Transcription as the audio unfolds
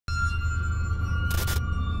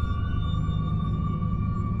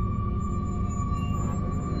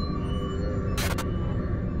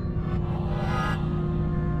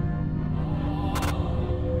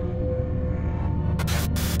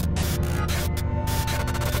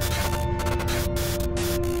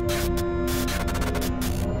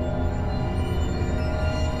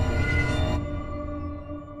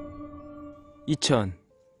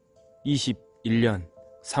2021년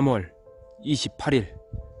 3월 28일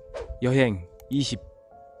여행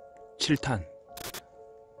 27탄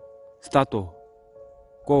스타트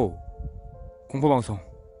고. 공포방송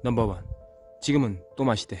넘버원. 지금은 또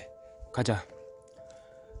마시대. 가자.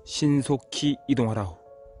 신속히 이동하라우.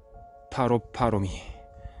 파로파로미.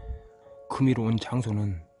 금이로 온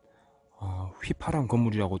장소는 휘파람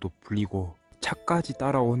건물이라고도 불리고 차까지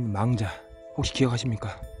따라온 망자. 혹시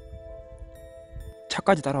기억하십니까?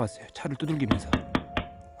 차까지 따라왔어요. 차를 두들기면서.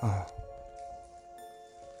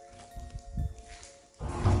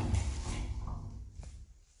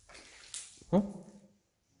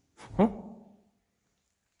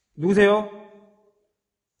 누구세요?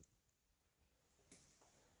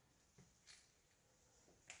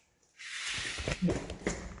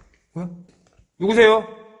 뭐야? 누구세요?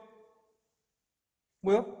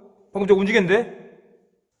 뭐야? 방금 저 움직였는데?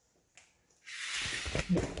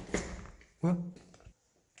 뭐야?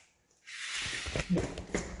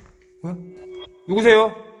 뭐야?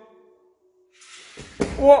 누구세요?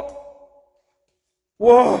 우와!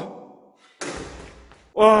 와!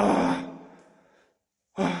 와!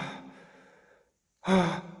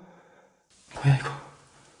 뭐야 이거?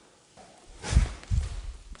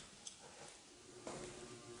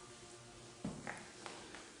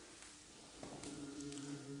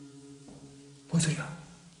 뭔 소리야?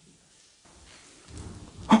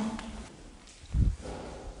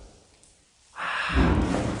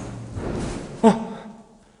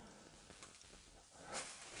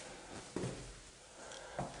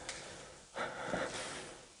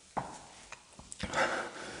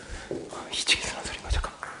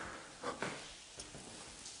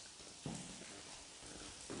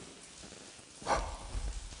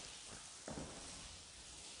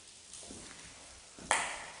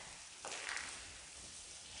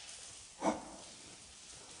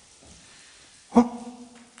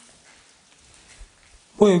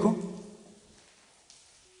 뭐야 이거?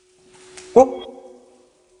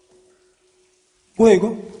 뭐야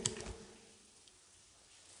이거?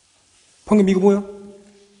 방금 이거 뭐야?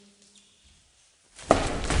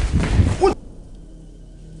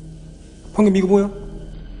 방금 이거 뭐야?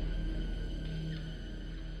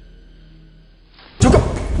 잠깐!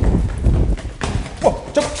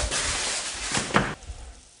 잠깐!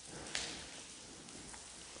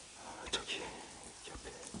 저기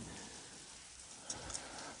옆에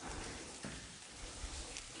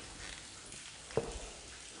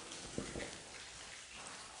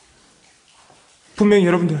분명히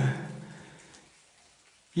여러분들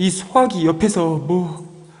이 소화기 옆에서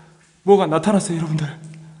뭐가 나타났어요 여러분들.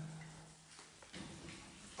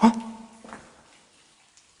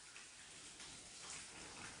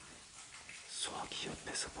 소화기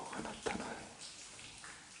옆에서 뭐가 나타나요.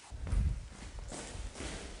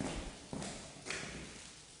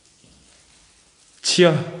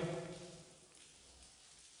 지야.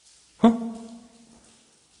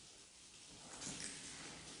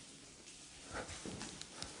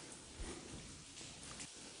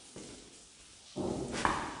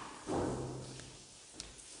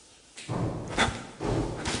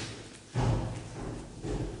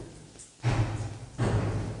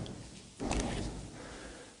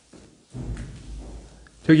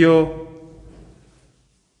 저기요.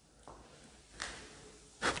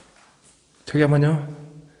 저기 한번요.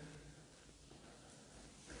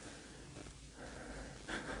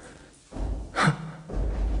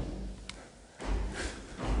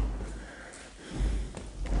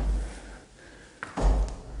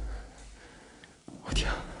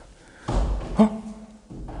 어디야?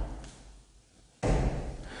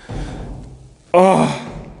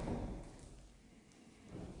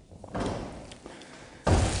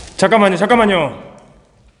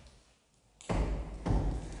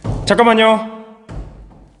 잠깐만요.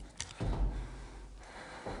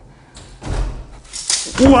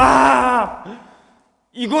 우와!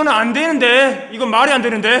 이건 안 되는데. 이건 말이 안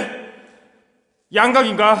되는데.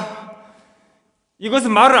 양각인가?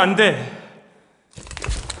 이것은 말을 안 돼.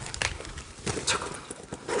 잠깐만.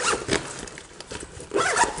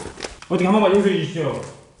 어떻게 한 번만 용서해 주십시오.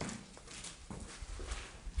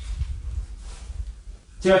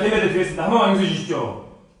 제가 대면해 드리겠습니다. 한 번만 용서해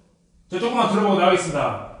주십시오. 저 조금만 들어보고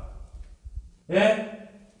나가겠습니다. 예?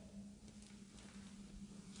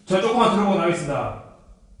 저 조금만 들어보고 나가겠습니다.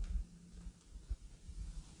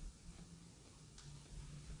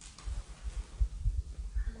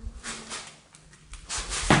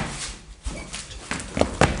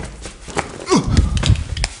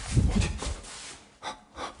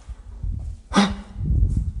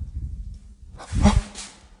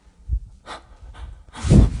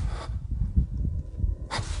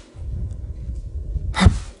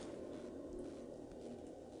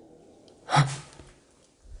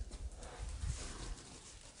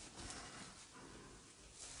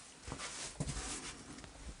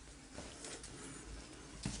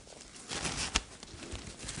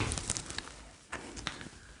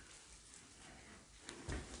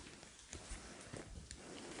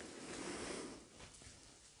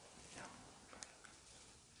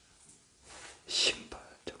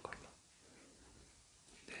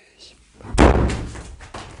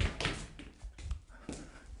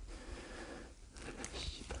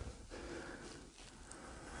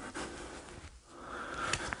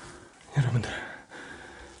 여러분들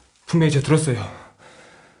분명히 저 들었어요.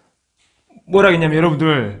 뭐라겠냐면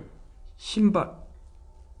여러분들 신발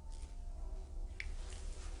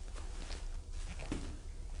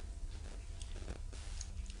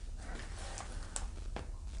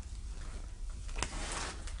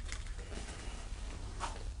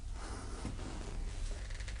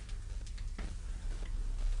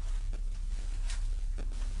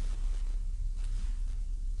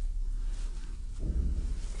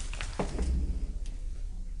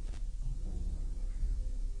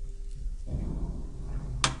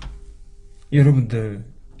여러분들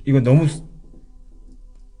이거 너무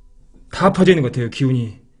다 퍼져 있는 것 같아요.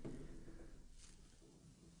 기운이.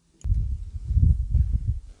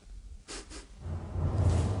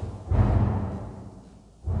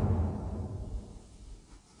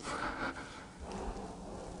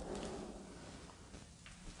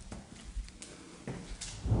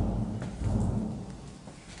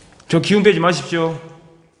 저 기운 빼지 마십시오.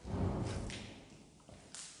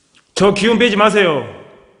 저 기운 빼지 마세요.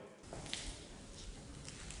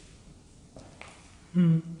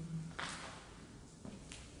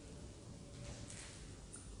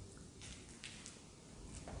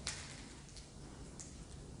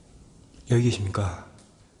 여기 계십니까?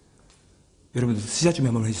 여러분들 스샷 좀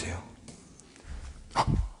한번 해주세요.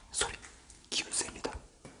 소리 기운 셉니다.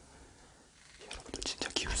 여러분들 진짜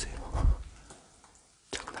기운 세요.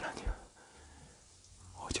 장난 아니야.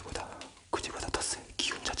 어제보다 그제보다 더 세.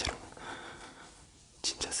 기운 자체로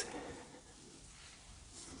진짜 세.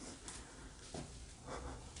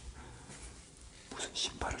 무슨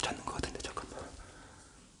신발을 찾는 것 같은데 잠깐만.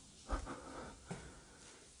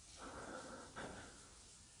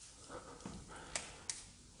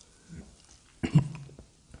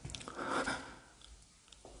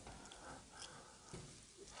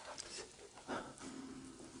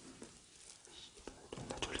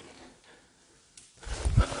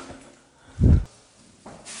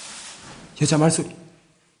 여자 말소리.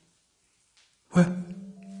 왜?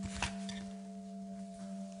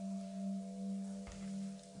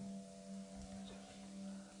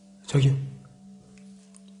 저기요.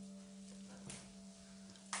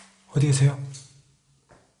 어디 계세요?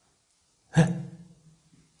 에? 에?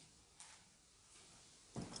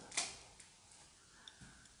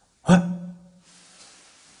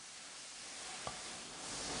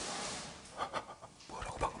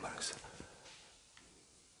 뭐라고 방금 말했어?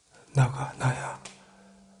 나가, 나야.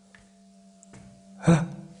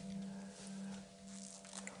 에?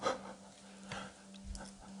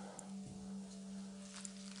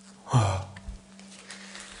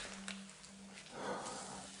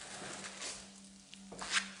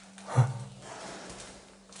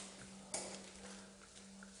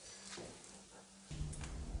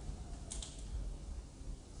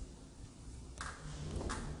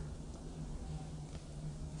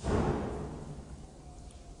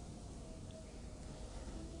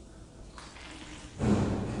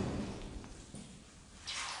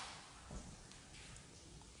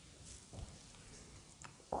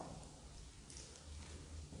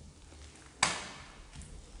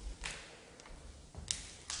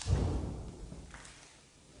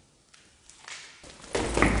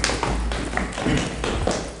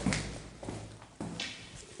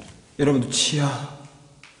 여러분들 치아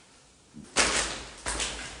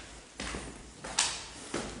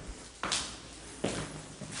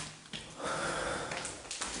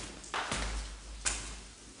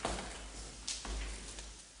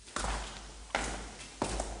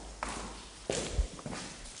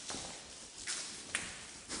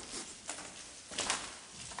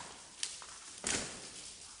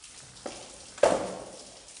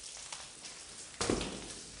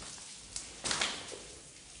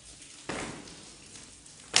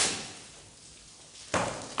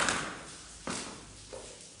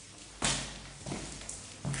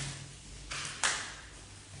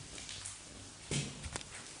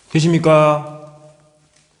계십니까?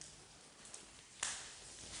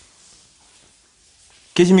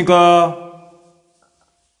 계십니까?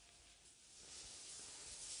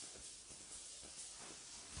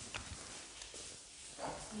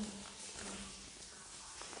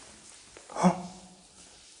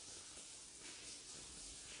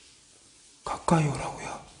 가까이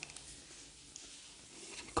오라고요.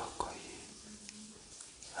 이리 가까이.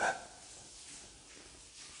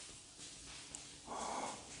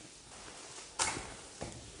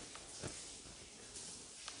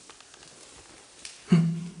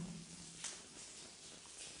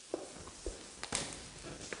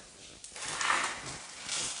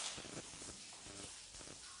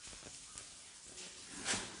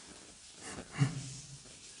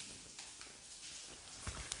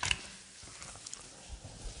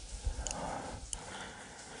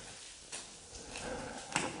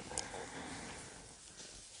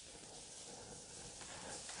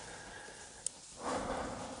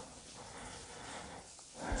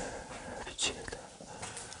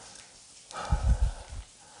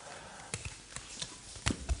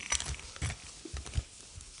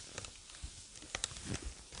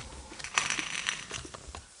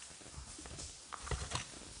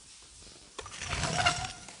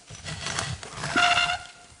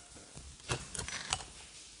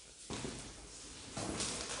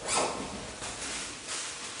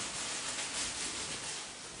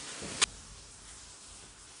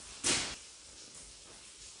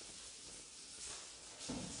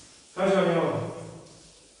 잠시만요.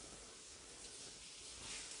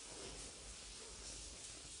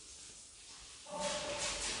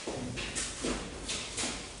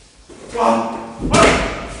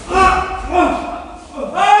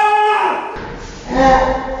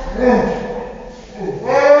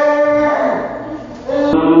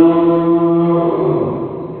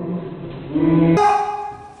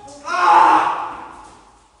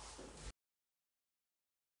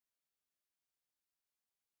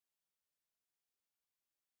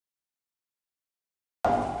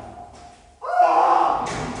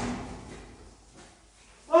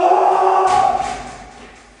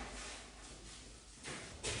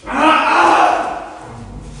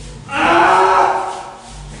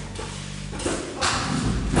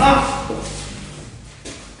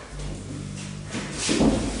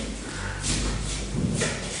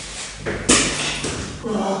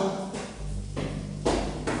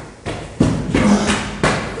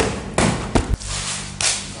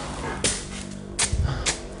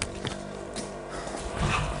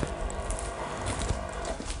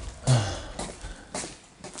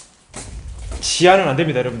 지하는 안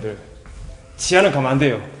됩니다, 여러분들. 지하는 가면 안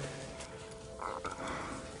돼요.